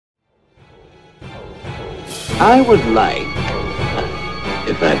I would like,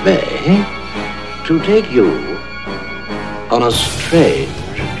 if I may, to take you on a strange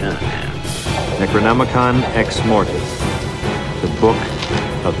journey. Necronomicon Ex Mortis, the Book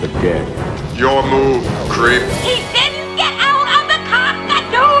of the Dead. Your move, creep. He didn't get out of the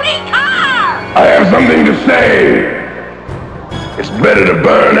cock-a-doodle car! I have something to say. It's better to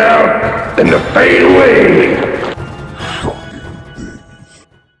burn out than to fade away.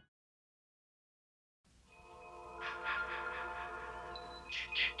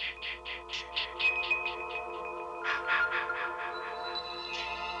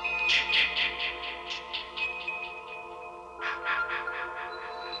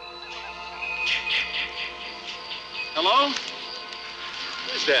 Hello?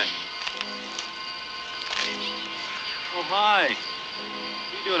 Who's that? Oh, hi. What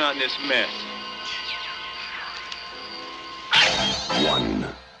are you doing out in this mess? 1,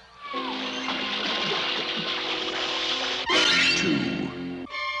 2.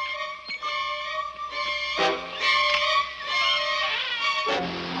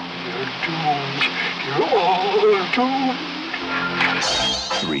 You're all doomed.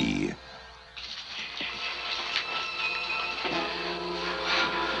 3.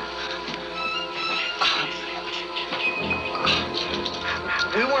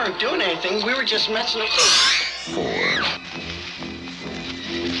 We weren't doing anything. We were just messing up. 4.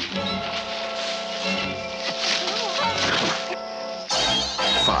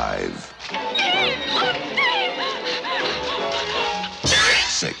 5.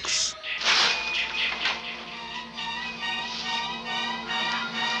 6.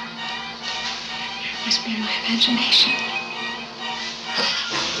 'Must be my imagination.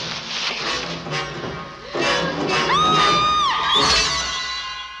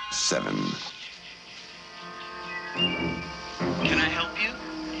 7. Can I help you?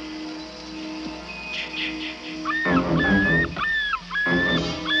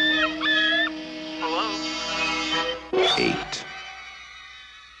 Hello? 8.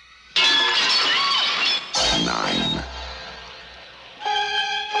 9.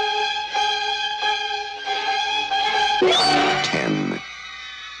 10.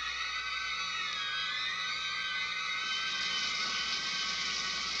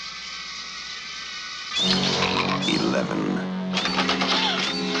 11.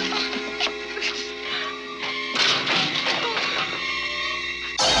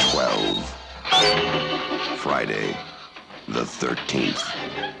 12. Friday, the 13th.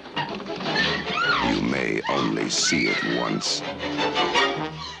 You may only see it once,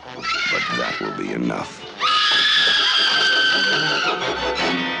 but that will be enough.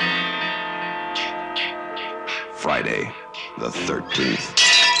 Friday, the 13th.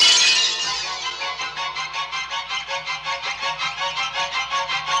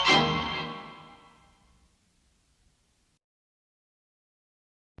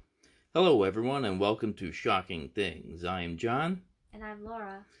 Hello everyone and welcome to Shocking Things. I am John. And I'm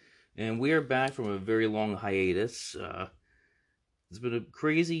Laura. And we are back from a very long hiatus. It's been a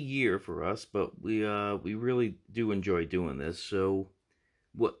crazy year for us, but we really do enjoy doing this. So,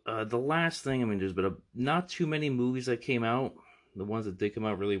 the last thing, there's been not too many movies that came out. The ones that did come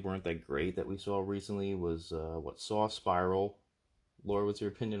out really weren't that great that we saw recently was, Saw Spiral. Laura, what's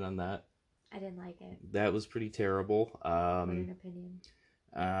your opinion on that? I didn't like it. That was pretty terrible. What an opinion.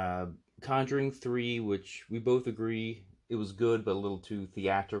 Conjuring 3, which we both agree it was good, but a little too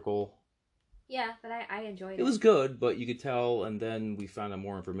theatrical. Yeah, but I enjoyed it. It was good, but you could tell, and then we found out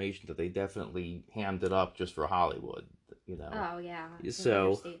more information that they definitely hammed it up just for Hollywood, you know. Oh, yeah.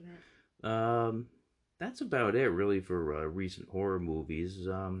 So, that's about it, really, for recent horror movies.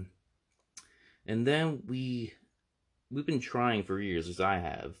 And then we've been trying for years, as I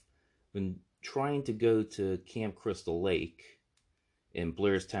have, been trying to go to Camp Crystal Lake in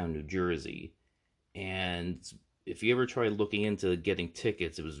Blairstown, New Jersey. And if you ever tried looking into getting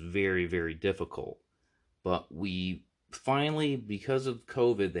tickets, it was very, very difficult. But we finally, because of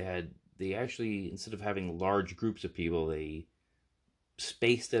COVID, they actually, instead of having large groups of people, they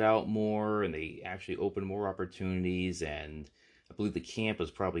spaced it out more, and they actually opened more opportunities, and I believe the camp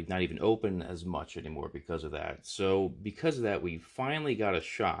is probably not even open as much anymore because of that. So because of that, we finally got a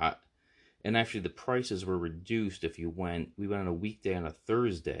shot. And actually, the prices were reduced if you went. We went on a weekday and a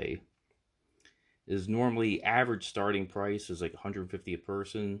Thursday. Is normally average starting price is like $150 a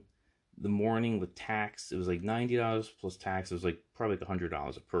person. The morning with tax, it was like $90 plus tax. It was like probably like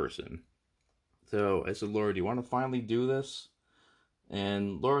 $100 a person. So I said, Laura, do you want to finally do this?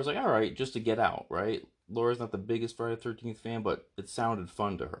 And Laura's like, all right, just to get out, right? Laura's not the biggest Friday the 13th fan, but it sounded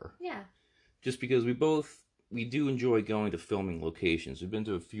fun to her. Yeah. Just because we both we do enjoy going to filming locations. We've been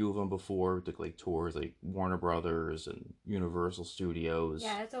to a few of them before. We took like tours, like Warner Brothers and Universal Studios.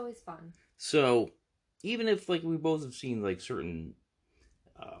 Yeah, it's always fun. So even if like we both have seen like certain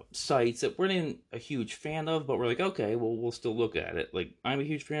sites that we're not a huge fan of, but we're like, okay, well, we'll still look at it. Like, I'm a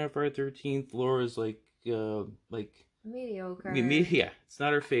huge fan of Friday the 13th. Laura's like mediocre. Yeah, it's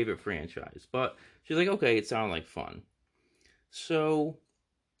not her favorite franchise, but she's like, okay, it sounded like fun. So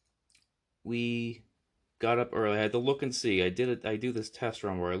we got up early. I had to look and see. I do this test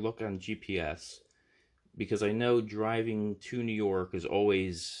run where I look on GPS because I know driving to New York is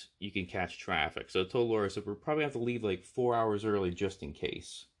always, you can catch traffic. So I told Laura, so we'll probably have to leave like 4 hours early just in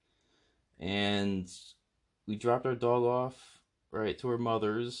case. And we dropped our dog off right to her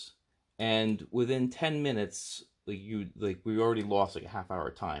mother's, and within 10 minutes, we already lost like a half hour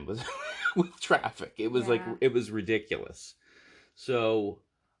time with with traffic. It was it was ridiculous. So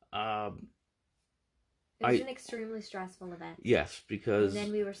it was an extremely stressful event. Yes, because and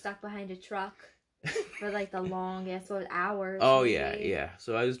then we were stuck behind a truck for like the longest hours. Oh maybe. yeah.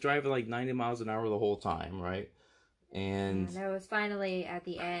 So I was driving like 90 miles an hour the whole time, right? And it was finally at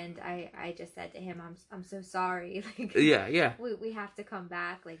the end. I just said to him, "I'm so sorry." Like, yeah. We have to come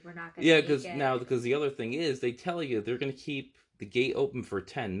back. Like, we're not gonna. Yeah, because the other thing is they tell you they're gonna keep the gate open for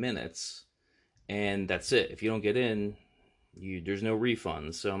 10 minutes, and that's it. If you don't get in, there's no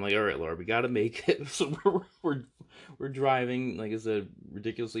refunds. So I'm like, all right, Laura, we got to make it. So we're driving, like I said,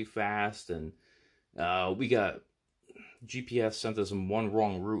 ridiculously fast, and we got GPS sent us in one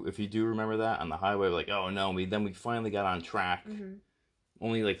wrong route. If you do remember that on the highway, like, oh no, we finally got on track. Mm-hmm.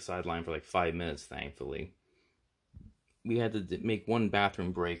 Only like sideline for like 5 minutes, thankfully. We had to make one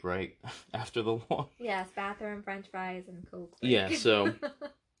bathroom break right after the long. Yes, bathroom, French fries, and Coke. Yeah,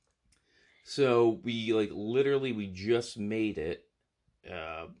 so we we just made it.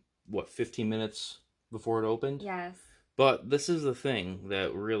 15 minutes before it opened? Yes. But this is the thing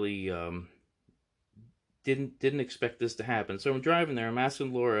that really didn't expect this to happen. So I'm driving there. I'm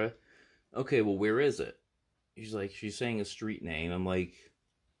asking Laura, okay, well, where is it? She's saying a street name. I'm like,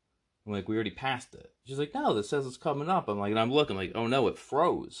 we already passed it. She's like, no, this says it's coming up. I'm like, and I'm looking, like, oh no, it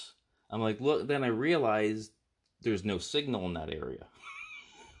froze. I'm like, look. Then I realized there's no signal in that area.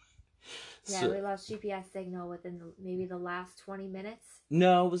 Yeah, we lost GPS signal within maybe the last 20 minutes.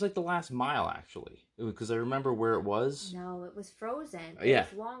 No, it was like the last mile, actually. Because I remember where it was. No, it was frozen. It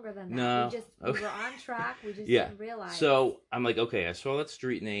was longer than that. No. We were on track. We just didn't realize. So I'm like, okay, I saw that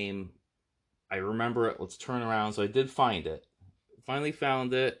street name. I remember it. Let's turn around. So I did find it. Finally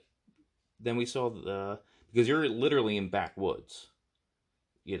found it. Then we saw because you're literally in backwoods.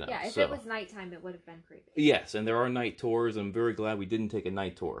 Yeah, if it was nighttime, it would have been creepy. Yes, and there are night tours. I'm very glad we didn't take a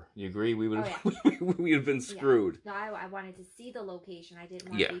night tour. You agree? We would have we would have been screwed. Yeah. No, I wanted to see the location. I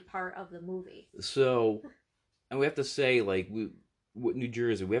didn't want to be part of the movie. So, and we have to say, New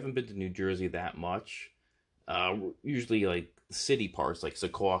Jersey, we haven't been to New Jersey that much. Usually, like, city parts, like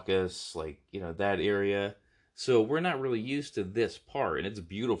Secaucus, that area. So we're not really used to this part, and it's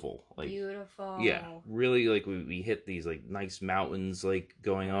beautiful. Beautiful. Yeah, really, we hit these nice mountains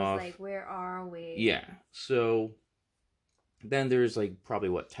going off. Where are we? Yeah. So then there's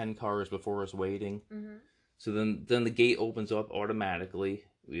probably 10 cars before us waiting. Mm-hmm. So then the gate opens up automatically.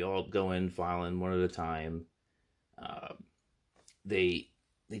 We all go in, file in one at a time. They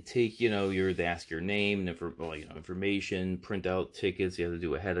take they ask your name and information, print out tickets. You have to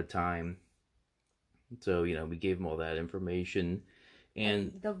do ahead of time. So, we gave them all that information.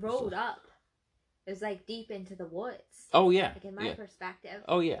 And the road up is deep into the woods. Oh, yeah. In my perspective.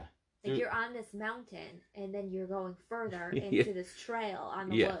 Oh, yeah. You're on this mountain, and then you're going further into this trail on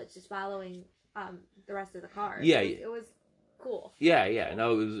the woods, just following the rest of the cars. Yeah. It was cool. Yeah.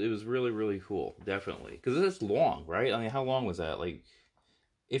 No, it was really, really cool. Definitely. Because it's long, right? I mean, how long was that?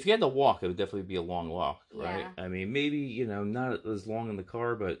 If you had to walk, it would definitely be a long walk, right? Yeah. I mean, maybe, not as long in the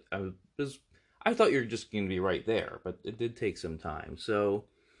car, but I thought you were just going to be right there, but it did take some time. So,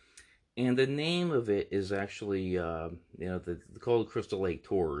 and the name of it is actually, called Crystal Lake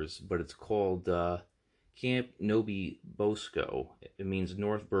Tours, but it's called Camp Novi Bosco. It means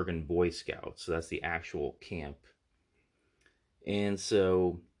North Bergen Boy Scouts, so that's the actual camp. And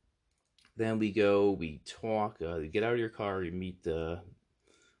so, then we talk, you get out of your car, you meet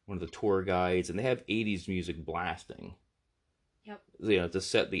one of the tour guides, and they have 80s music blasting. Yep. To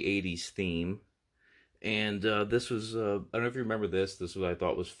set the 80s theme. And this was, I don't know if you remember this. This was what I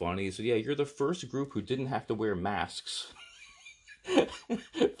thought was funny. So yeah, you're the first group who didn't have to wear masks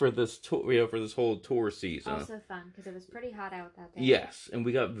for this tour, for this whole tour season. Also fun because it was pretty hot out that day. Yes, and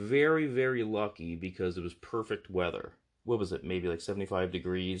we got very, very lucky because it was perfect weather. What was it? Maybe 75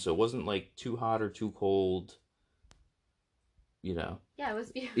 degrees. So it wasn't too hot or too cold. you know. Yeah, it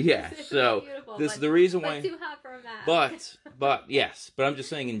was beautiful. Yeah, so beautiful, this is the reason why. Too hot for a mask. But yes, but I'm just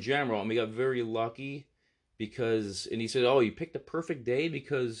saying in general, and we got very lucky because, and he said, "Oh, you picked the perfect day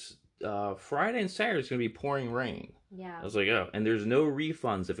because Friday and Saturday is going to be pouring rain." Yeah. I was like, "Oh," and there's no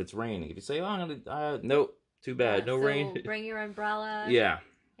refunds if it's raining. If you say, "Oh, I'm gonna," nope, too bad, no so rain. Bring your umbrella. Yeah.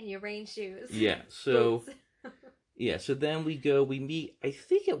 And your rain shoes. Yeah. So. Yeah. So then we meet. I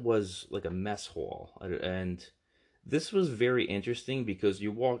think it was like a mess hall, and this was very interesting because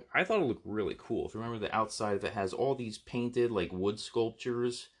you walk. I thought it looked really cool. If you remember, the outside of it has all these painted like wood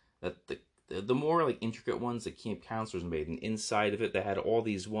sculptures that the more like intricate ones that camp counselors made, and inside of it they had all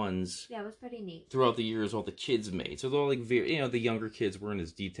these ones. Yeah, it was pretty neat. Throughout the years, all the kids made. So they're all like very, the younger kids weren't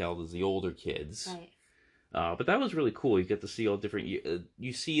as detailed as the older kids. Right. But that was really cool. You get to see all different.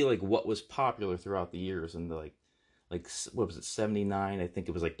 You see like what was popular throughout the years, and like what was it, 79? I think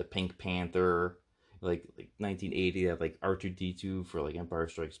it was like the Pink Panther. Like 1980, had like R2-D2 for like Empire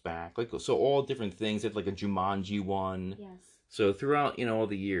Strikes Back, like so all different things. They had like a Jumanji one. Yes. So throughout all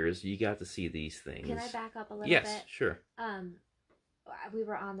the years, you got to see these things. Can I back up a little bit? Yes, sure. We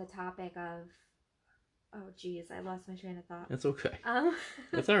were on the topic of. Oh, geez, I lost my train of thought. That's okay.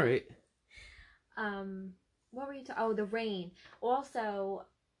 That's all right. What were you talking? Oh, the rain. Also,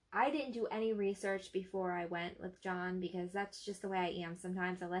 I didn't do any research before I went with John because that's just the way I am.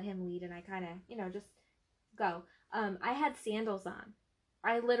 Sometimes I let him lead and I kind of, just go. I had sandals on.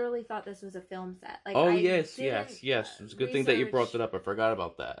 I literally thought this was a film set. Like, yes. It was a good thing that you brought that up. I forgot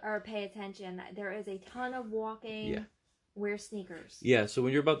about that. Or pay attention. There is a ton of walking. Yeah. Wear sneakers. Yeah, so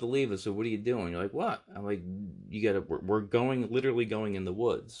when you're about to leave us, so what are you doing? You're like, what? I'm like, we're literally going in the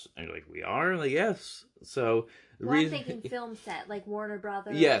woods. And you're like, we are? I'm like, yes. So I'm thinking film set, like Warner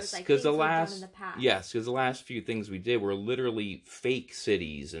Brothers. Yes, because the last few things we did were literally fake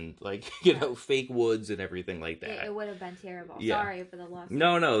cities and like fake woods and everything like that. It would have been terrible. Yeah. Sorry for the loss.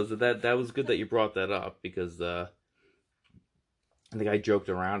 No, so that was good that you brought that up because I think I joked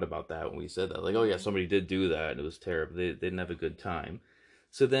around about that when we said that. Like, oh yeah, somebody did do that and it was terrible. They didn't have a good time.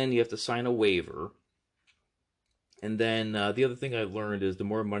 So then you have to sign a waiver. And then the other thing I learned is the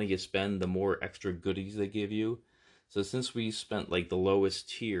more money you spend, the more extra goodies they give you. So since we spent like the lowest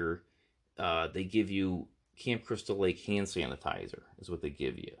tier, they give you Camp Crystal Lake hand sanitizer is what they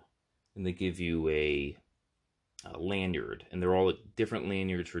give you. And they give you a lanyard. And they're all different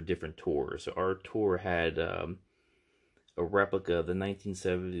lanyards for different tours. So our tour had a replica of the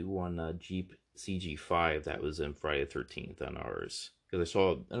 1971 Jeep CG5 that was in Friday the 13th on ours. Because I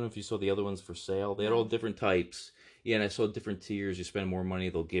don't know if you saw the other ones for sale. They had all different types. Yeah, and I saw different tiers. You spend more money,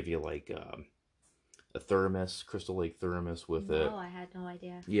 they'll give you like a thermos, Crystal Lake thermos with it. Oh, I had no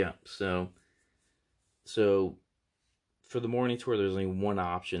idea. Yeah, so for the morning tour, there's only one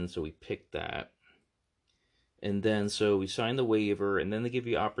option, so we picked that. And then, so we signed the waiver, and then they give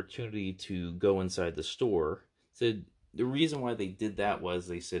you opportunity to go inside the store. So the reason why they did that was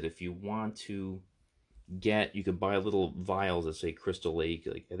they said if you want to you could buy little vials that say Crystal Lake,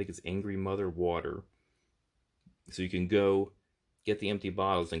 like I think it's Angry Mother water. So you can go get the empty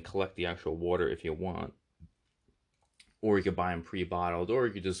bottles and collect the actual water if you want. Or you could buy them pre-bottled, or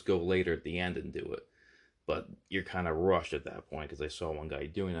you could just go later at the end and do it. But you're kind of rushed at that point, because I saw one guy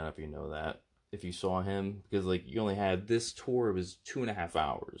doing that, if you know that. If you saw him, because like you only had, this tour was 2.5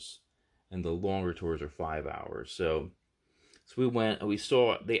 hours. And the longer tours are 5 hours. So we went and we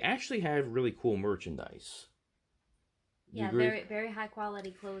saw, they actually had really cool merchandise. Yeah, very, very high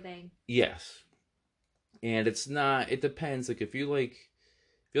quality clothing. Yes. And it depends, like if you like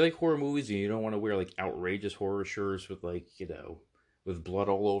horror movies and you don't want to wear like outrageous horror shirts with like, with blood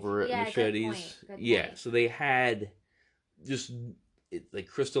all over it and machetes. Good point. So they had just like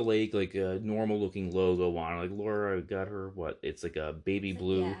Crystal Lake, like a normal looking logo on it. Like Laura got her, it's like a baby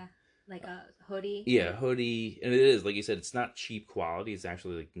blue. Yeah, like a hoodie. Yeah, hoodie. And it is, like you said, it's not cheap quality. It's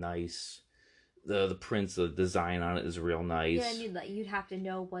actually like nice. The prints, the design on it is real nice. Yeah, and you'd have to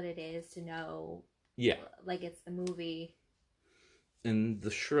know what it is to know. Yeah. Like it's the movie. And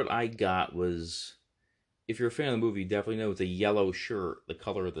the shirt I got was, if you're a fan of the movie, you definitely know it's a yellow shirt, the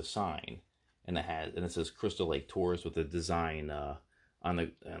color of the sign, and it says Crystal Lake Tours with the design on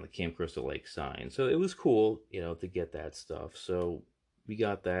the Camp Crystal Lake sign. So it was cool, to get that stuff. So we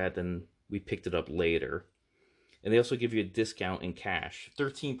got that, and we picked it up later. And they also give you a discount in cash,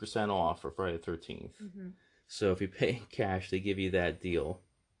 13% off for Friday the 13th. Mm-hmm. So if you pay in cash, they give you that deal.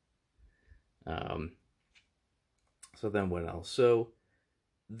 So then what else? So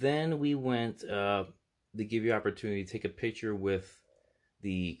then we went, they give you opportunity to take a picture with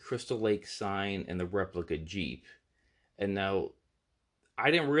the Crystal Lake sign and the replica Jeep. And now, I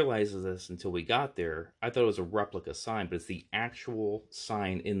didn't realize this until we got there. I thought it was a replica sign, but it's the actual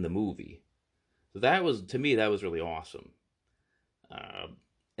sign in the movie. So that was, to me, that was really awesome.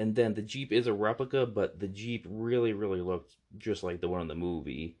 And then the Jeep is a replica, but the Jeep really, really looked just like the one in the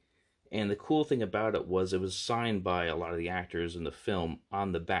movie. And the cool thing about it was signed by a lot of the actors in the film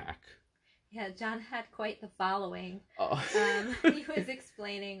on the back. Yeah, John had quite the following. Oh. He was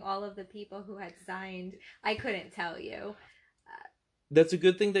explaining all of the people who had signed. I couldn't tell you. That's a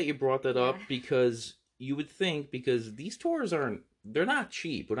good thing that you brought that up, because you would think, because these tours they're not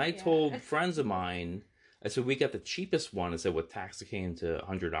cheap. When I told friends of mine, I said, we got the cheapest one. I said, with tax, it came to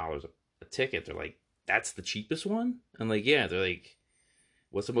 $100 a ticket. They're like, that's the cheapest one? I'm like, yeah. They're like,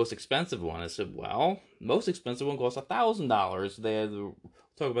 what's the most expensive one? I said, well, most expensive one costs $1,000. We'll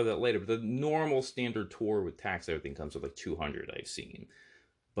talk about that later. But the normal standard tour with tax, everything comes with like $200, I've seen.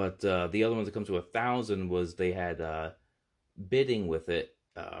 But the other ones that comes to $1,000 was they had bidding with it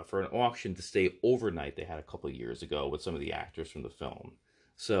for an auction to stay overnight. They had a couple of years ago with some of the actors from the film.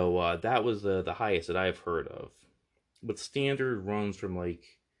 So that was the highest that I've heard of. But standard runs from like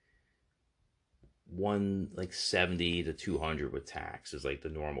 170 to 200 with tax is like the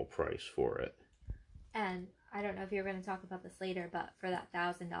normal price for it. And I don't know if you're going to talk about this later, but for that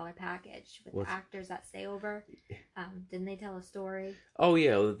 $1,000 package with the actors that stay over, didn't they tell a story? Oh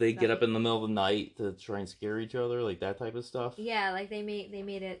yeah, they get up in the middle of the night to try and scare each other, like that type of stuff. Yeah, like they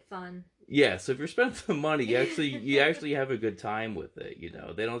made it fun. Yeah, so if you're spending the money, you actually have a good time with it. You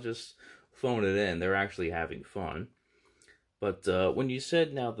know, they don't just phone it in; they're actually having fun. But when you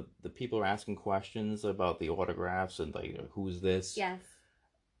said now the people are asking questions about the autographs and like who's this? Yes.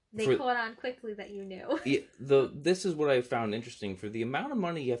 They caught on quickly that you knew. This is what I found interesting. For the amount of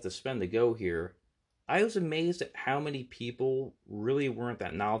money you have to spend to go here, I was amazed at how many people really weren't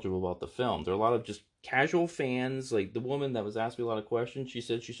that knowledgeable about the film. There are a lot of just casual fans. Like the woman that was asking me a lot of questions, she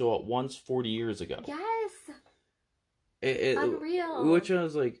said she saw it once 40 years ago. Yes! Unreal. Which I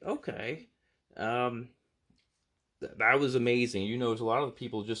was like, okay. That was amazing. You know, a lot of the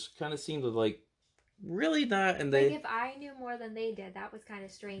people just kind of seemed to like, really not, and they... Like, if I knew more than they did, that was kind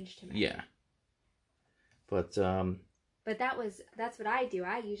of strange to me. Yeah. But that's what I do.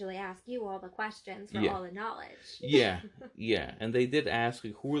 I usually ask you all the questions for all the knowledge. Yeah, yeah. And they did ask,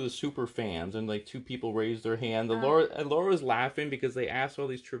 like, who are the super fans? And, like, 2 people raised their hand. And Laura was laughing because they asked all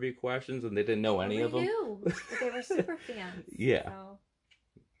these trivia questions and they didn't know any of them. They knew, but they were super fans. Yeah. So.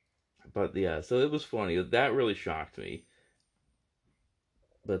 But, yeah, so it was funny. That really shocked me.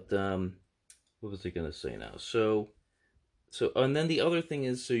 But, what was I going to say now? So, and then the other thing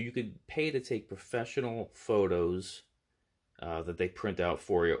is, so you could pay to take professional photos that they print out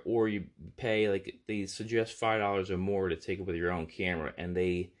for you, or you pay, like, they suggest $5 or more to take it with your own camera, and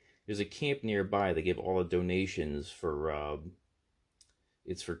there's a camp nearby. They give all the donations for,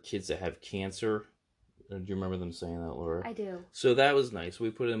 it's for kids that have cancer. Do you remember them saying that, Laura? I do. So that was nice.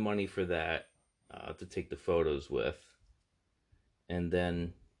 We put in money for that to take the photos with. And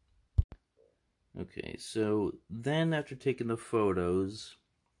then... Okay, so then after taking the photos,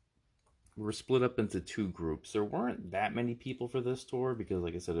 we're split up into 2 groups. There weren't that many people for this tour because,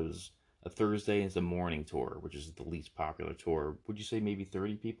 like I said, it was a Thursday and it's a morning tour, which is the least popular tour. Would you say maybe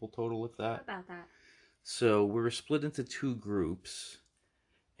 30 people total with that? About that. So we were split into 2 groups,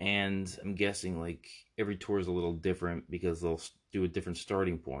 and I'm guessing like every tour is a little different because they'll do a different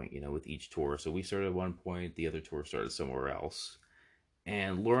starting point, you know, with each tour. So we started at one point, the other tour started somewhere else.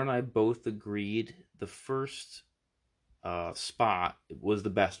 And Laura and I both agreed the first spot was the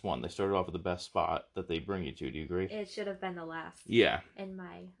best one. They started off with the best spot that they bring you to. Do you agree? It should have been the last. Yeah. In my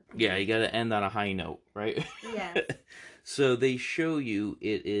opinion. Yeah, you got to end on a high note, right? Yes. So they show you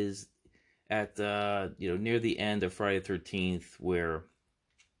it is at, near the end of Friday the 13th where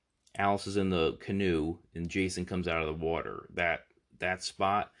Alice is in the canoe and Jason comes out of the water. That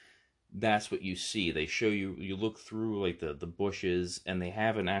spot... That's what you see. They show you look through like the bushes, and they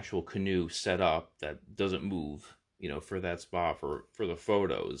have an actual canoe set up that doesn't move, you know, for that spot for the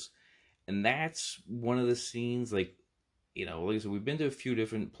photos. And that's one of the scenes, like, you know, like I said, we've been to a few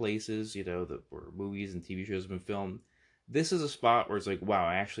different places, you know, where movies and TV shows have been filmed. This is a spot where it's like, wow,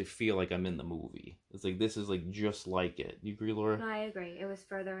 I actually feel like I'm in the movie. It's like, this is like just like it. You agree, Laura? No, I agree. It was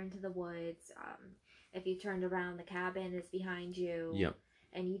further into the woods. If you turned around, the cabin is behind you. Yep.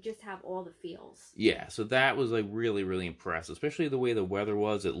 And you just have all the feels. Yeah, so that was like really, really impressive. Especially the way the weather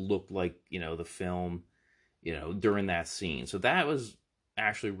was. It looked like, you know, the film, you know, during that scene. So that was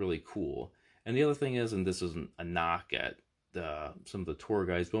actually really cool. And the other thing is, and this isn't a knock at some of the tour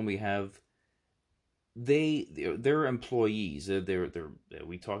guides, when we have, they're employees.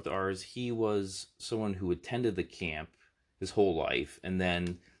 We talked to ours. He was someone who attended the camp. his whole life. And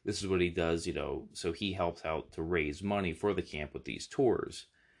then this is what he does, so he helps out to raise money for the camp with these tours.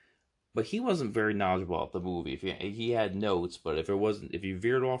 But he wasn't very knowledgeable about the movie. He had notes, but if you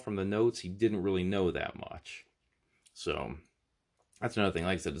veered off from the notes, he didn't really know that much. So that's another thing.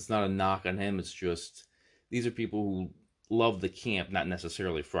 Like I said, it's not a knock on him. It's just these are people who love the camp, not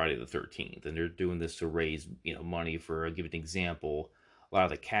necessarily Friday the 13th, and they're doing this to raise money for. I'll give an example. A lot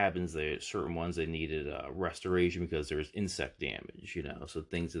of the cabins, certain ones, they needed restoration because there was insect damage, so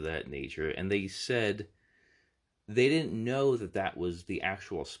things of that nature. And they said they didn't know that was the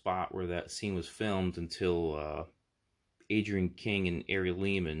actual spot where that scene was filmed until Adrian King and Ari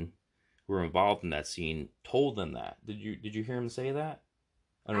Lehman, who were involved in that scene, told them that. Did you hear him say that?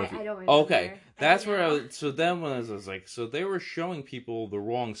 I don't remember. Okay, that's where I was. So then when I was like, so they were showing people the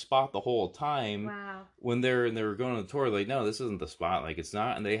wrong spot the whole time. Wow. When they were going on the tour, like, no, this isn't the spot. Like, it's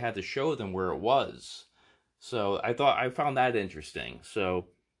not, and they had to show them where it was. So I found that interesting. So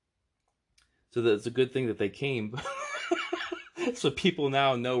that's a good thing that they came, so people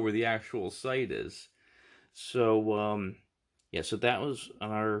now know where the actual site is. So so that was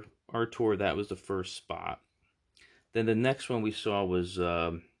on our tour. That was the first spot. Then the next one we saw was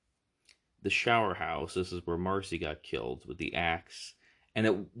the shower house. This is where Marcy got killed with the axe. And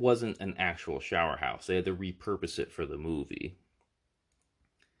it wasn't an actual shower house. They had to repurpose it for the movie.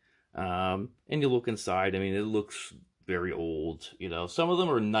 And you look inside. I mean, it looks very old. Some of them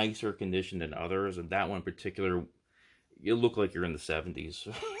are nicer conditioned than others. And that one in particular, you look like you're in the 70s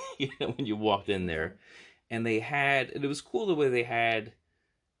when you walked in there. And it was cool the way they had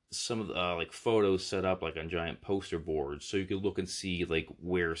some of the photos set up like on giant poster boards, so you could look and see like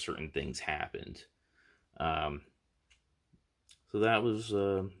where certain things happened. So that was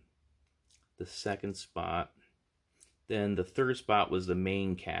the second spot. Then the third spot was the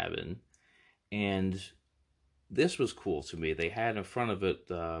main cabin, and this was cool to me. They had in front of it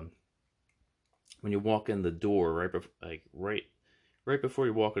when you walk in the door, right before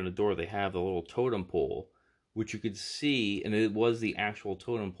you walk in the door, they have the little totem pole, which you could see, and it was the actual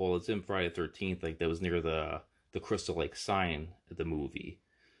totem pole that's in Friday the 13th, like that was near the Crystal Lake sign at the movie.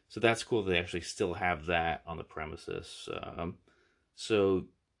 So that's cool that they actually still have that on the premises. So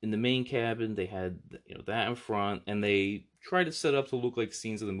in the main cabin, they had that in front, and they tried to set up to look like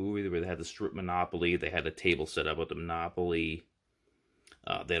scenes of the movie where they had the strip Monopoly. They had a table set up with the Monopoly.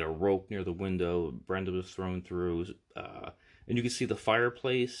 They had a rope near the window Brenda was thrown through, and you could see the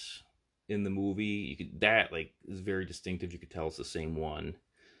fireplace in the movie. That is very distinctive. You could tell it's the same one.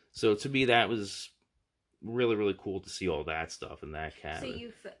 So to me, that was really, really cool to see all that stuff in that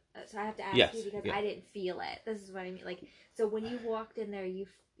cabin. So I have to ask you because yeah. I didn't feel it. This is what I mean. So when you walked in there, you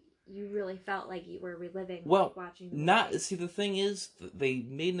really felt like you were reliving watching the movie. See, the thing is, they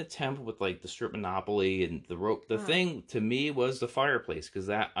made an attempt with the strip Monopoly and the rope. The thing to me was the fireplace, because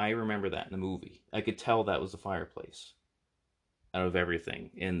I remember that in the movie. I could tell that was the fireplace out of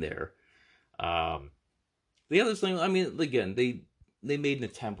everything in there. The other thing, I mean, again, they made an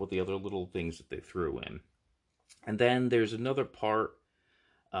attempt with the other little things that they threw in. And then there's another part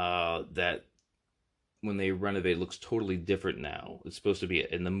that when they renovate, looks totally different now. It's supposed to be,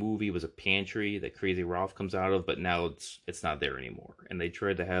 in the movie, it was a pantry that Crazy Ralph comes out of, but now it's not there anymore. And they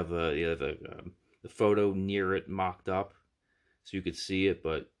tried to have the photo near it mocked up so you could see it,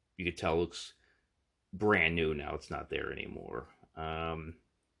 but you could tell it looks brand new now. It's not there anymore.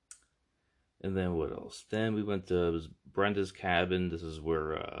 And then what else? Then we went to, it was Brenda's cabin. This is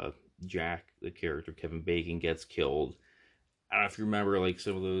where Jack, the character Kevin Bacon, gets killed. I don't know if you remember,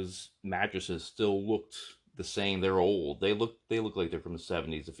 some of those mattresses still looked the same. They're old. They look like they're from the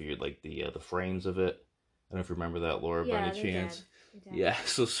 70s. If you the frames of it. I don't know if you remember that, Laura, by any chance. Did. Yeah.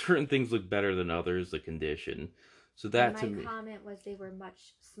 So certain things look better than others. The condition. So that to me. My comment was they were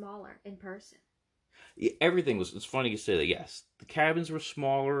much smaller in person. Yeah, everything was. It's funny you say that. Yes, the cabins were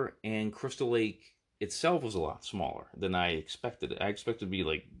smaller, and Crystal Lake itself was a lot smaller than I expected. I expected it to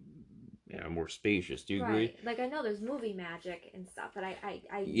be more spacious. Do you agree? Right. I know there's movie magic and stuff, but I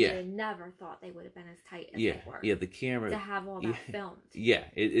really never thought they would have been as tight as they were. Yeah, the camera to have all that filmed. Yeah,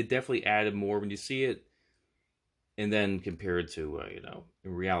 it definitely added more when you see it, and then compared to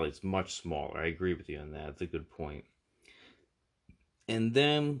in reality, it's much smaller. I agree with you on that. It's a good point. And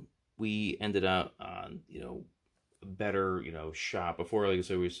then we ended up on a better shot. Before, like I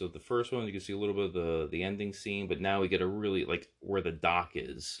said, we saw the first one. You can see a little bit of the ending scene, but now we get a really where the dock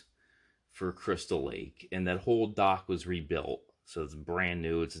is for Crystal Lake, and that whole dock was rebuilt, so it's brand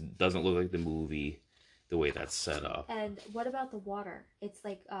new. It doesn't look like the movie. the way that's set up. And what about the water? It's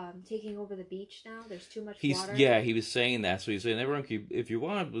like taking over the beach now. There's too much water. Yeah, he was saying that. So he's saying, everyone, if you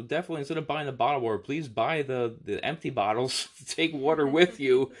want, definitely instead of buying the bottled water, please buy the empty bottles. Take water with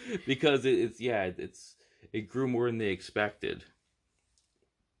you, because it grew more than they expected.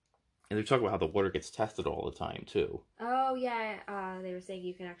 And they're talking about how the water gets tested all the time too. Oh yeah, they were saying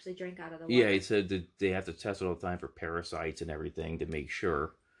you can actually drink out of the water. Yeah, he said that they have to test it all the time for parasites and everything to make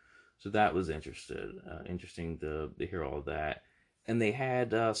sure. So that was interesting to hear all of that. And they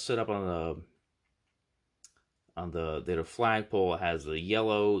had set up on they had a flagpole that has a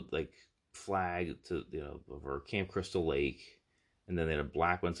yellow like flag to over Camp Crystal Lake, and then they had a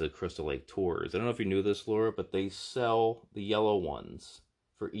black one to Crystal Lake Tours. I don't know if you knew this, Laura, but they sell the yellow ones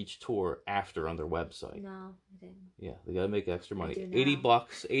for each tour after on their website. No, I didn't. Yeah, they gotta make extra money.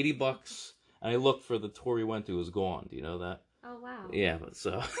 $80. And I looked for the tour we went to, it was gone. Do you know that? Oh wow. Yeah, but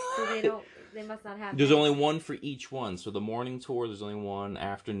so they must not have. There's only one for each one. So the morning tour, there's only one.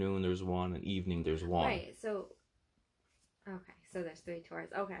 Afternoon, there's one. And evening, there's one. Right. So. Okay. So there's 3 tours.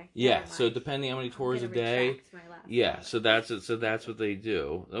 Okay. Yeah. So depending on how many tours a day. Yeah. So that's it. So that's what they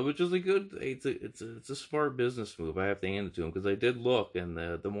do, which is a good. It's a smart business move. I have to hand it to them, because I did look, and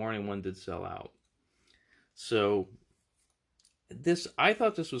the morning one did sell out. So I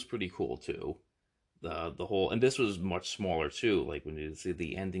thought this was pretty cool too. The whole, and this was much smaller too. Like when you see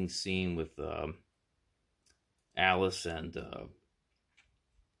the ending scene with Alice and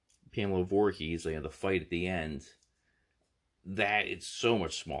Pamela Voorhees, they had the fight at the end. That it's so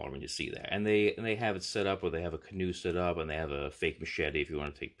much smaller when you see that, and they have it set up where they have a canoe set up, and they have a fake machete if you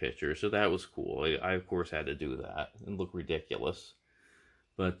want to take pictures. So that was cool. I of course had to do that and look ridiculous,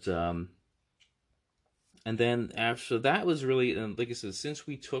 but and then after that was really, and like I said, since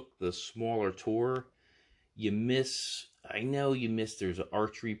we took the smaller tour, I know you missed. There's an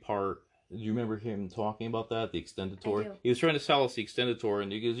archery part. Do you remember him talking about that, the extended tour? I do. He was trying to sell us the extended tour,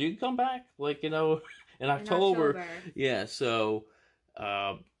 and he goes, "You can come back, in October." Yeah, so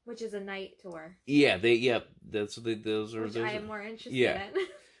which is a night tour. Yeah, those are. Which I am more interested in.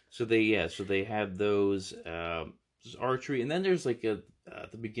 So they have those archery, and then there's like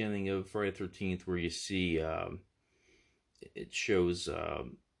at the beginning of Friday the 13th where you see it shows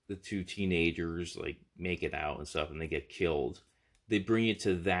the 2 teenagers like make it out and stuff, and they get killed. They bring you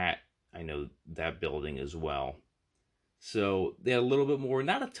to that. I know that building as well. So they had a little bit more,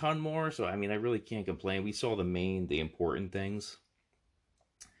 not a ton more. So I mean, I really can't complain. We saw the important things,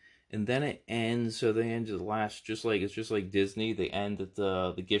 and then it ends. So they end just like Disney. They end at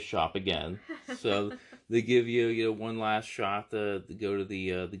the gift shop again. So they give you one last shot to go to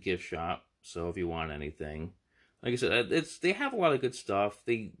the gift shop. So if you want anything, like I said, they have a lot of good stuff.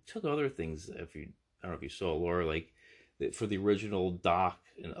 They took other things. I don't know if you saw, Laura, like for the original dock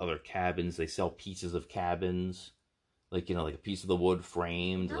and other cabins, they sell pieces of cabins. Like, like a piece of the wood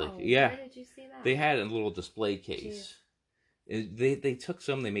framed. No, like, yeah. Where did you see that? They had it in a little display case. They took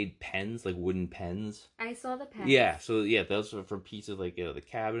some, they made pens, like wooden pens. I saw the pens. Yeah, so yeah, those are from pieces like the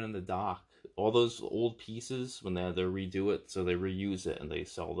cabin and the dock. All those old pieces, when they redo it, so they reuse it and they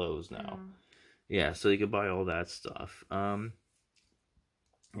sell those now. Oh. Yeah, so you can buy all that stuff.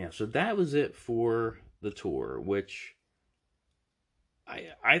 Yeah, so that was it for the tour, which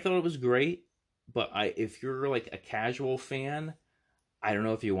I thought it was great. But if you're like a casual fan, I don't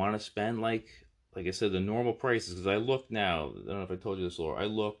know if you want to spend like I said, the normal prices. Because I looked now, I don't know if I told you this, Laura. I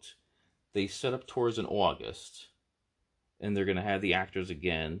looked. They set up tours in August, and they're gonna have the actors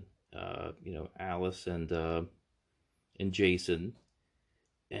again. Alice and Jason,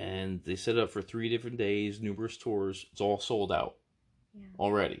 and they set up for 3 different days, numerous tours. It's all sold out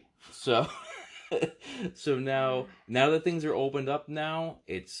already. So. So now that things are opened up now,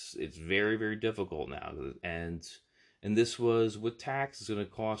 it's very, very difficult now, and this was with tax, it's going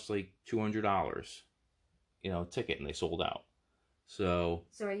to cost like $200, ticket, and they sold out. So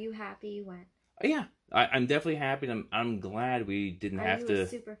are you happy you went? Yeah, I'm definitely happy. And I'm glad we didn't have to. Are you a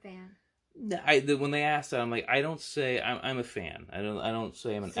super fan? When they asked that, I'm like, I don't say I'm a fan. I don't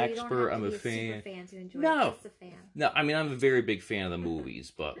say I'm an expert. I'm a fan. Super fan to enjoy No, just a fan. No, I mean, I'm a very big fan of the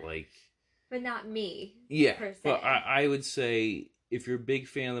movies, but like. But not me. Yeah, per se. But I would say if you're a big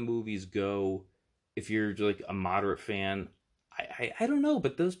fan of the movies, go. If you're like a moderate fan, I don't know,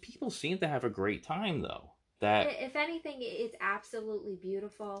 but those people seem to have a great time though. If anything, it's absolutely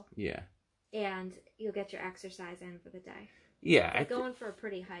beautiful. Yeah. And you'll get your exercise in for the day. Yeah, it's going for a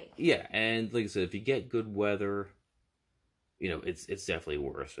pretty hike. Yeah, and like I said, if you get good weather, it's definitely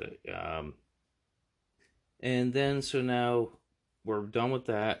worth it. And then so now we're done with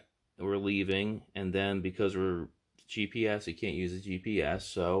that. We're leaving, and then because we're GPS, you can't use the GPS,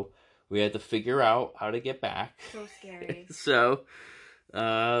 so we had to figure out how to get back. So scary. So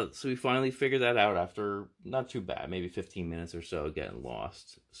we finally figured that out after not too bad, maybe 15 minutes or so getting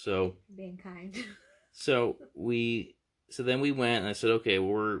lost. So being kind. So then we went, and I said, okay,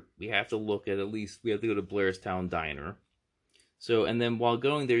 we have to look at least we have to go to Blairstown Diner. So, and then while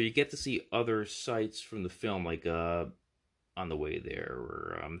going there, you get to see other sites from the film, like on the way there,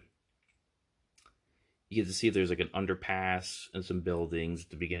 or you get to see if there's like an underpass and some buildings at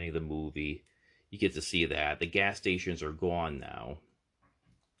the beginning of the movie. You get to see that. The gas stations are gone now,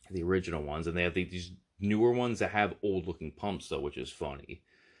 the original ones, and they have these newer ones that have old-looking pumps, though, which is funny.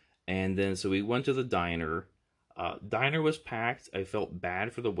 And then, so we went to the diner. Diner was packed. I felt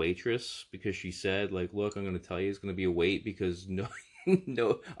bad for the waitress because she said, like, look, I'm going to tell you it's going to be a wait because no,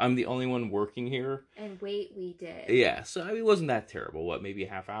 I'm the only one working here. And wait, we did. Yeah, so I mean, it wasn't that terrible. What, maybe a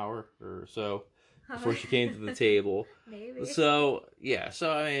half hour or so before she came to the table. Maybe. So, yeah,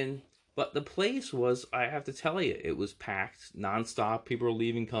 so I mean, but the place was, I have to tell you, it was packed nonstop. People were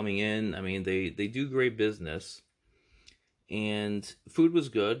leaving, coming in. I mean, they do great business. And food was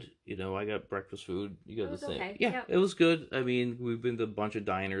good. You know, I got breakfast food. You got the same. Okay. Yeah, yep. It was good. I mean, we've been to a bunch of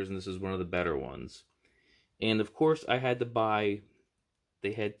diners, and this is one of the better ones. And, of course, I had to buy...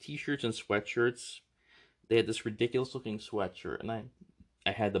 They had T-shirts and sweatshirts. They had this ridiculous-looking sweatshirt, and I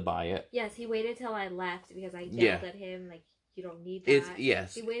had to buy it. Yes, he waited till I left because I yelled at him, like, you don't need that.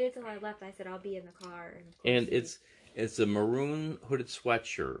 Yes. He waited till I left. I said, I'll be in the car. And it's a maroon hooded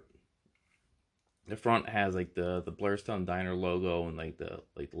sweatshirt. The front has like the Blairstown Diner logo and like the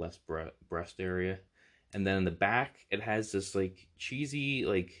left breast area, and then in the back it has this like cheesy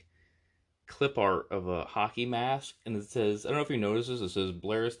like clip art of a hockey mask, and it says, I don't know if you noticed this, it says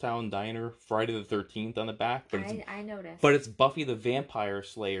Blairstown Diner Friday the 13th on the back, but I noticed. But it's Buffy the Vampire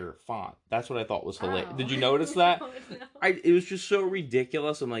Slayer font. That's what I thought was hilarious. Oh. Did you notice that? No. It was just so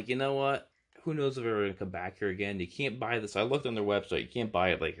ridiculous. I'm like, you know what? Who knows if we're going to come back here again? You can't buy this. I looked on their website. You can't buy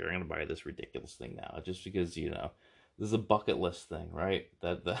it like, you're going to buy this ridiculous thing now. Just because, you know, this is a bucket list thing, right?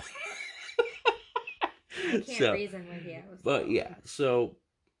 I can't reason with you. So. But yeah, so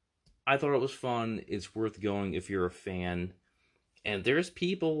I thought it was fun. It's worth going if you're a fan. And there's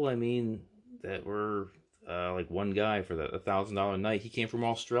people, I mean, that were like one guy for the $1,000 night. He came from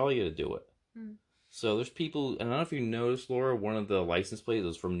Australia to do it. So there's people, and I don't know if you noticed, Laura, one of the license plates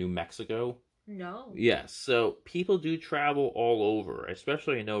was from New Mexico. No. Yes, so people do travel all over,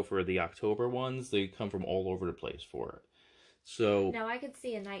 especially I know for the October ones, they come from all over the place for it. So now I could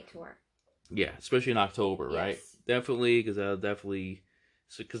see a night tour. Yeah, especially in October, yes. Right? Definitely, because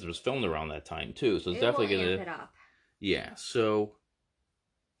it was filmed around that time too, so it's definitely gonna amp it up. Yeah, so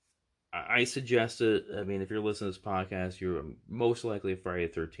I suggest it. I mean, if you're listening to this podcast, you're most likely a Friday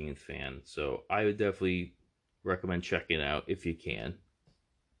the 13th fan, so I would definitely recommend checking it out if you can.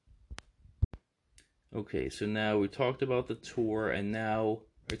 Okay, so now we talked about the tour, and now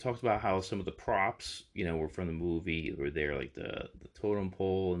we talked about how some of the props, you know, were from the movie, were there, like the totem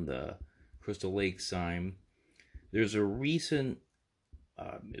pole and the Crystal Lake sign. There's a recent,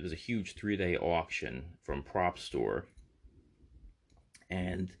 it was a huge 3-day auction from Prop Store,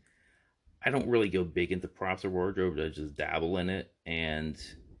 and I don't really go big into props or wardrobe, I just dabble in it, and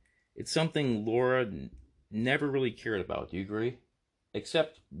it's something Laura never really cared about. Do you agree?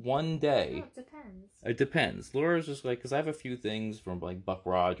 Except one day. No, it depends. It depends. Laura's just like, because I have a few things from like Buck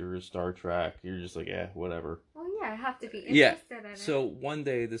Rogers, Star Trek. You're just like, whatever. Well, yeah, I have to be interested in it. So one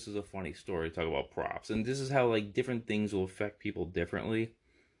day, this is a funny story, talk about props. And this is how like different things will affect people differently.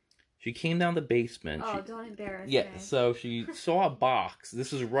 She came down the basement. Don't embarrass me. Yeah, so she saw a box.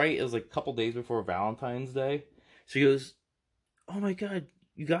 This is right, it was like a couple days before Valentine's Day. She goes, oh my God,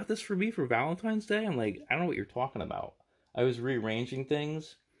 you got this for me for Valentine's Day? I'm like, I don't know what you're talking about. I was rearranging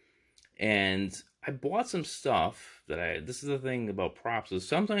things, and I bought some stuff this is the thing about props, is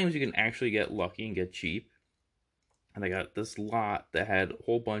sometimes you can actually get lucky and get cheap. And I got this lot that had a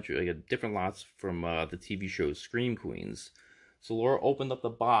whole bunch of, I got different lots from the TV show Scream Queens. So Laura opened up the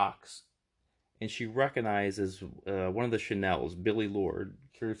box, and she recognizes one of the Chanels, Billie Lourd,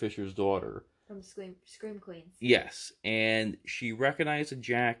 Carrie Fisher's daughter. From Scream Queens. Yes, and she recognized a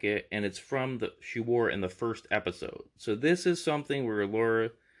jacket, and it's from she wore it in the first episode. So this is something where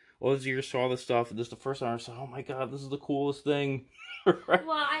Laura all these years saw this stuff, and this is the first time I said, oh my God, this is the coolest thing. Right?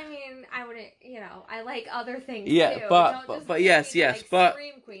 Well, I mean, I wouldn't, I like other things too. But yes, but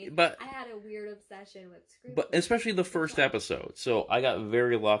Scream Queens. But I had a weird obsession with Scream Queens. But especially the first episode. So I got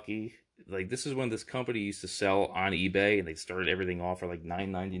very lucky. Like, this is when this company used to sell on eBay, and they started everything off for like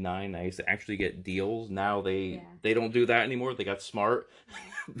 $9.99. I used to actually get deals. Now they don't do that anymore. They got smart.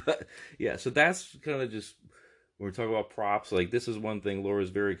 But yeah, so that's kind of just When we're talking about props, like, this is one thing. Laura's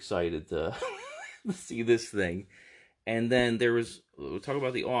very excited to see this thing. And then we'll talk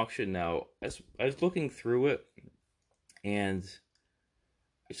about the auction now. As I was looking through it, and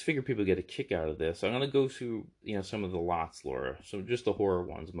I just figured people get a kick out of this. I'm going to go through, some of the lots, Laura. So just the horror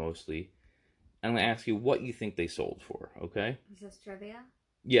ones mostly. I'm going to ask you what you think they sold for, okay? Is this trivia?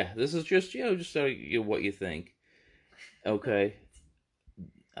 Yeah, this is just, what you think. Okay.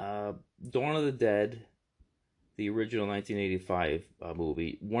 Dawn of the Dead, the original 1985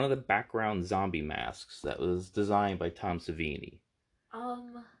 movie, one of the background zombie masks that was designed by Tom Savini. Now,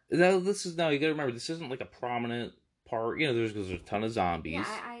 you gotta remember, this isn't like a prominent part, there's a ton of zombies.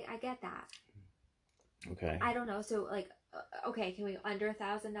 Yeah, I get that. Okay. I don't know, so, like, okay, can we, under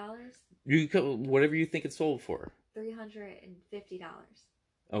 $1,000? You whatever you think it sold for. $350.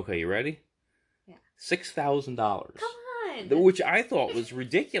 Okay, you ready? Yeah. $6,000. Come on! Which I thought was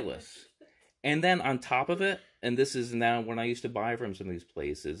ridiculous. And then on top of it, and this is now when I used to buy from some of these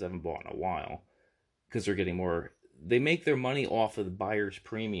places, I haven't bought in a while, because they're getting more, they make their money off of the buyer's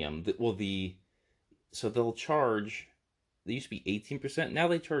premium. So they'll charge, they used to be 18%, now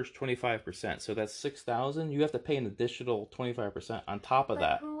they charge 25%. So that's $6,000. You have to pay an additional 25% on top of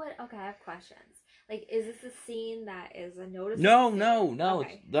that. Okay, I have questions. Like, is this a scene that is a noticeable? No.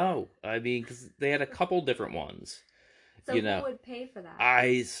 Okay. No. I mean, because they had a couple different ones. So who would pay for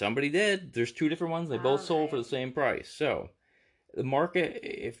that? Somebody did. There's two different ones. They both sold for the same price. So the market,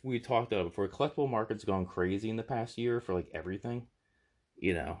 if we talked about it before, collectible market's gone crazy in the past year for like everything.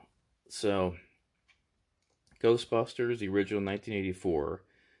 So Ghostbusters, the original 1984.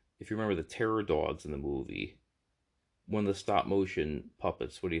 If you remember the terror dogs in the movie, one of the stop motion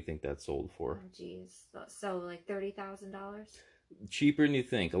puppets, what do you think that sold for? Oh, jeez. So like $30,000? Cheaper than you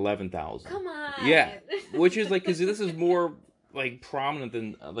think, $11,000. Come on. Yeah, which is like, because this is more like prominent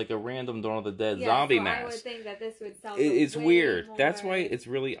than like a random Dawn of the Dead zombie mask. I would think that this would sell. It's weird. More. That's why it's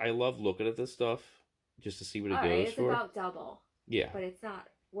really, I love looking at this stuff just to see what it goes it's for. It's about double. Yeah, but it's not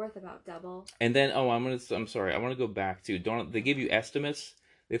worth about double. And then I'm sorry, I want to go back to Dawn. They give you estimates.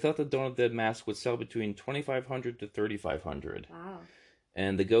 They thought the Dawn of the Dead mask would sell between $2,500 to $3,500. Wow.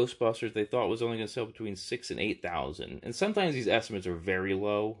 And the Ghostbusters, they thought was only going to sell between $6,000 and $8,000. And sometimes these estimates are very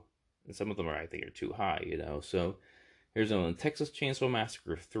low, and some of them I think are too high. So here's another one: Texas Chainsaw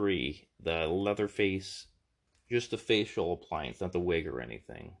Massacre 3, the Leatherface, just the facial appliance, not the wig or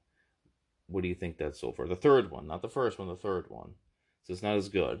anything. What do you think that sold for? The third one, not the first one. The third one. So it's not as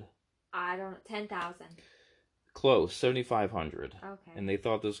good. I don't know. 10,000. Close, 7,500. Okay. And they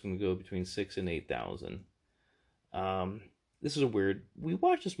thought this was going to go between 6,000 and 8,000. This is a weird. We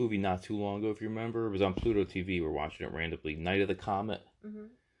watched this movie not too long ago, if you remember. It was on Pluto TV. We're watching it randomly. Night of the Comet. Mm-hmm.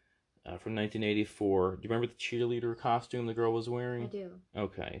 From 1984. Do you remember the cheerleader costume the girl was wearing? I do.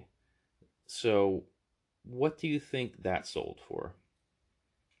 Okay. So, what do you think that sold for?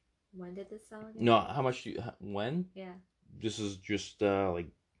 When did this sell again? No, how much do you... When? Yeah. This is just,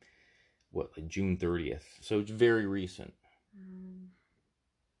 like June 30th. So, it's very recent.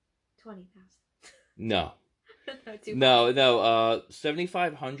 20,000. No. No,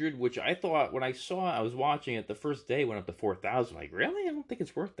 7,500, which I thought, when I saw it, I was watching it, the first day went up to 4,000. Like, really? I don't think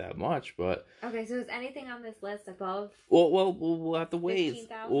it's worth that much, but... Okay, so is anything on this list above... Well, we'll have to wait.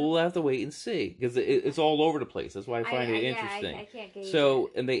 15,000? We'll have to wait and see, because it's all over the place. That's why I find it interesting. I can't gauge so,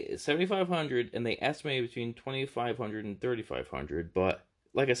 it. and they, 7,500, and they estimated between 2,500 and 3,500, but...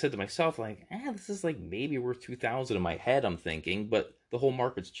 Like I said to myself, like, this is like maybe worth 2,000 in my head, I'm thinking, but the whole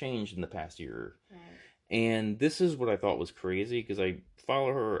market's changed in the past year. Right. And this is what I thought was crazy, because I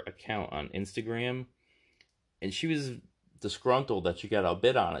follow her account on Instagram, and she was disgruntled that she got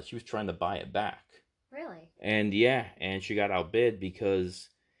outbid on it. She was trying to buy it back. Really? And yeah, and she got outbid because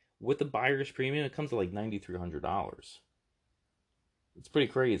with the buyer's premium, it comes to like $9,300. It's pretty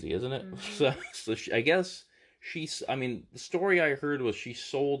crazy, isn't it? Mm-hmm. So I guess... the story I heard was she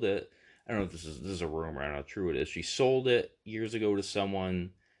sold it. I don't know if this is a rumor. I don't know how true it is. She sold it years ago to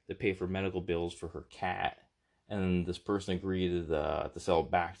someone to pay for medical bills for her cat, and this person agreed to sell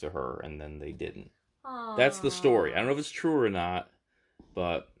it back to her, and then they didn't. Aww. That's the story. I don't know if it's true or not,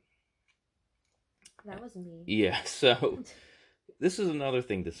 but that was me. Yeah. So this is another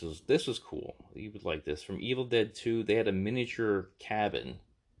thing. This was cool. You would like this. From Evil Dead 2, they had a miniature cabin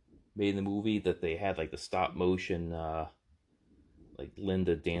made in the movie that they had like the stop motion, like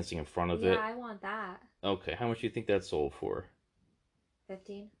Linda dancing in front of it. Yeah, I want that. Okay, how much do you think that sold for?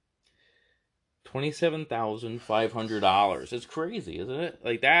 15. $27,500. It's crazy, isn't it?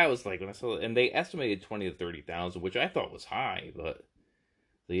 Like that was like when I saw it, and they estimated 20 to 30,000, which I thought was high, but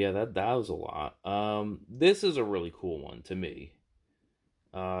so yeah, that was a lot. This is a really cool one to me.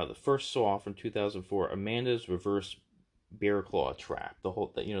 The first Saw from 2004, Amanda's reverse bear claw trap. The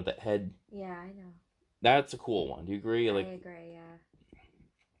whole, that head. Yeah, I know. That's a cool one. Do you agree? I agree, yeah.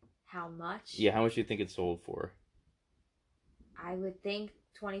 How much? Yeah, how much do you think it sold for? I would think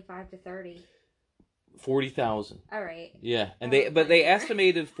 25 to 30. 40,000. All right. Yeah, and they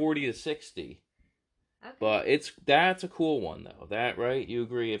estimated 40 to 60. Okay. But that's a cool one though. That right? You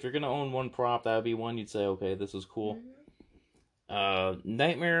agree? If you're gonna own one prop, that would be one you'd say, okay, this is cool. Mm-hmm.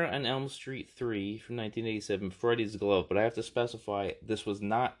 Nightmare on Elm Street 3 from 1987, Freddy's Glove. But I have to specify, this was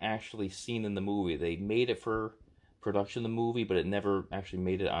not actually seen in the movie. They made it for production of the movie, but it never actually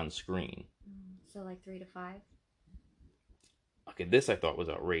made it on screen. So like 3 to 5. Okay, this I thought was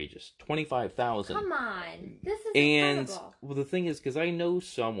outrageous. 25,000. Come on, this is incredible. Well, the thing is, because I know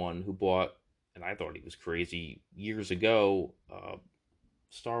someone who bought, and I thought he was crazy years ago,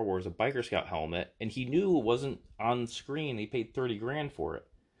 Star Wars, a Biker Scout helmet, and he knew it wasn't on screen. He paid $30,000 for it.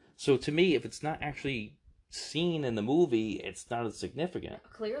 So to me, if it's not actually seen in the movie, it's not as significant.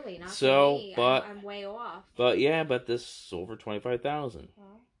 Clearly not. So, me. but I'm way off. But yeah, this sold for 25,000.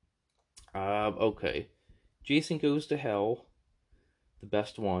 Okay, Jason Goes to Hell, the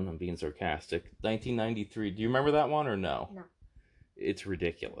best one. I'm being sarcastic. 1993. Do you remember that one or no? No. It's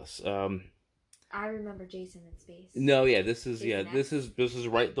ridiculous. I remember Jason in Space. No, yeah, this is Jason this is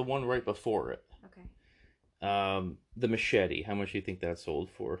right, the one right before it. Okay. The Machete. How much do you think that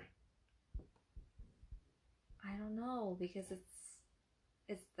sold for? I don't know, because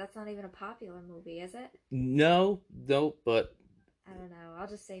that's not even a popular movie, is it? No, but I don't know. I'll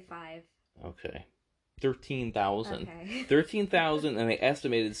just say 5. Okay, 13,000. Okay. 13,000, and they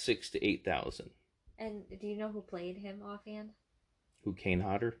estimated 6,000 to 8,000. And do you know who played him offhand? Who, Kane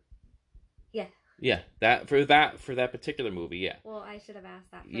Hodder? Yeah. Yeah, for that particular movie, yeah. Well, I should have asked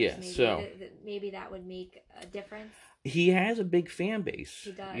that first. Yeah, maybe. so Maybe that would make a difference. He has a big fan base.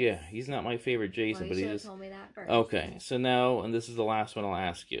 He does. Yeah, he's not my favorite Jason, well, but he he is. told me that first. Okay, so now, and this is the last one I'll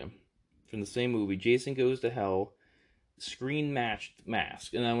ask you, from the same movie, Jason Goes to Hell, screen matched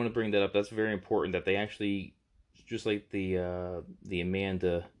mask, and I want to bring that up. That's very important that they actually, just like the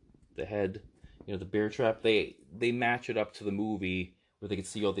Amanda, the head, the bear trap, they match it up to the movie, where they can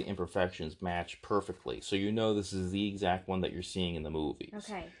see all the imperfections match perfectly. So this is the exact one that you're seeing in the movie.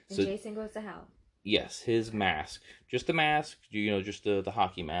 Okay, and so, Jason Goes to Hell. Yes, his mask. Just the mask, just the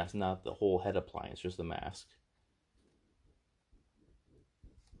hockey mask, not the whole head appliance, just the mask.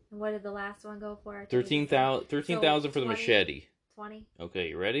 And what did the last one go for? 13,000 for the Machete. 20. Okay,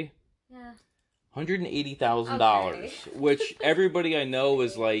 you ready? Yeah. $180,000, okay. Which everybody I know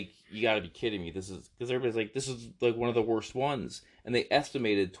is like, you got to be kidding me. This is because everybody's like, this is like one of the worst ones, and they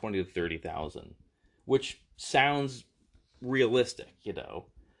estimated 20 to 30,000, which sounds realistic.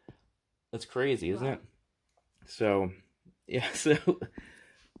 That's crazy, isn't it? So, yeah. So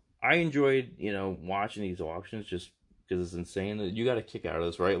I enjoyed watching these auctions just because it's insane. You got a kick out of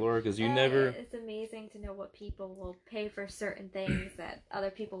this, right, Laura? Because you never. It's amazing to know what people will pay for certain things that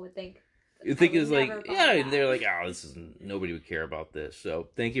other people would think. You think it's like, yeah, and they're like, nobody would care about this. So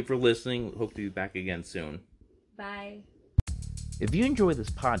thank you for listening. Hope to be back again soon. Bye. If you enjoy this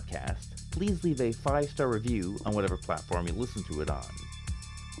podcast, please leave a 5-star review on whatever platform you listen to it on.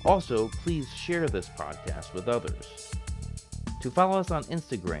 Also, please share this podcast with others. To follow us on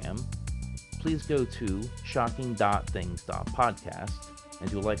Instagram, please go to shocking.things.podcast. And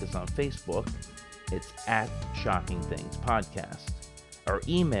to like us on Facebook, it's @ShockingThingsPodcast. Our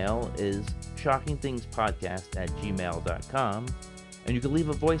email is shockingthingspodcast@gmail.com, and you can leave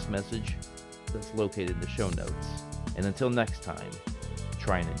a voice message that's located in the show notes. And until next time,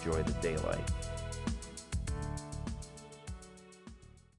 try and enjoy the daylight.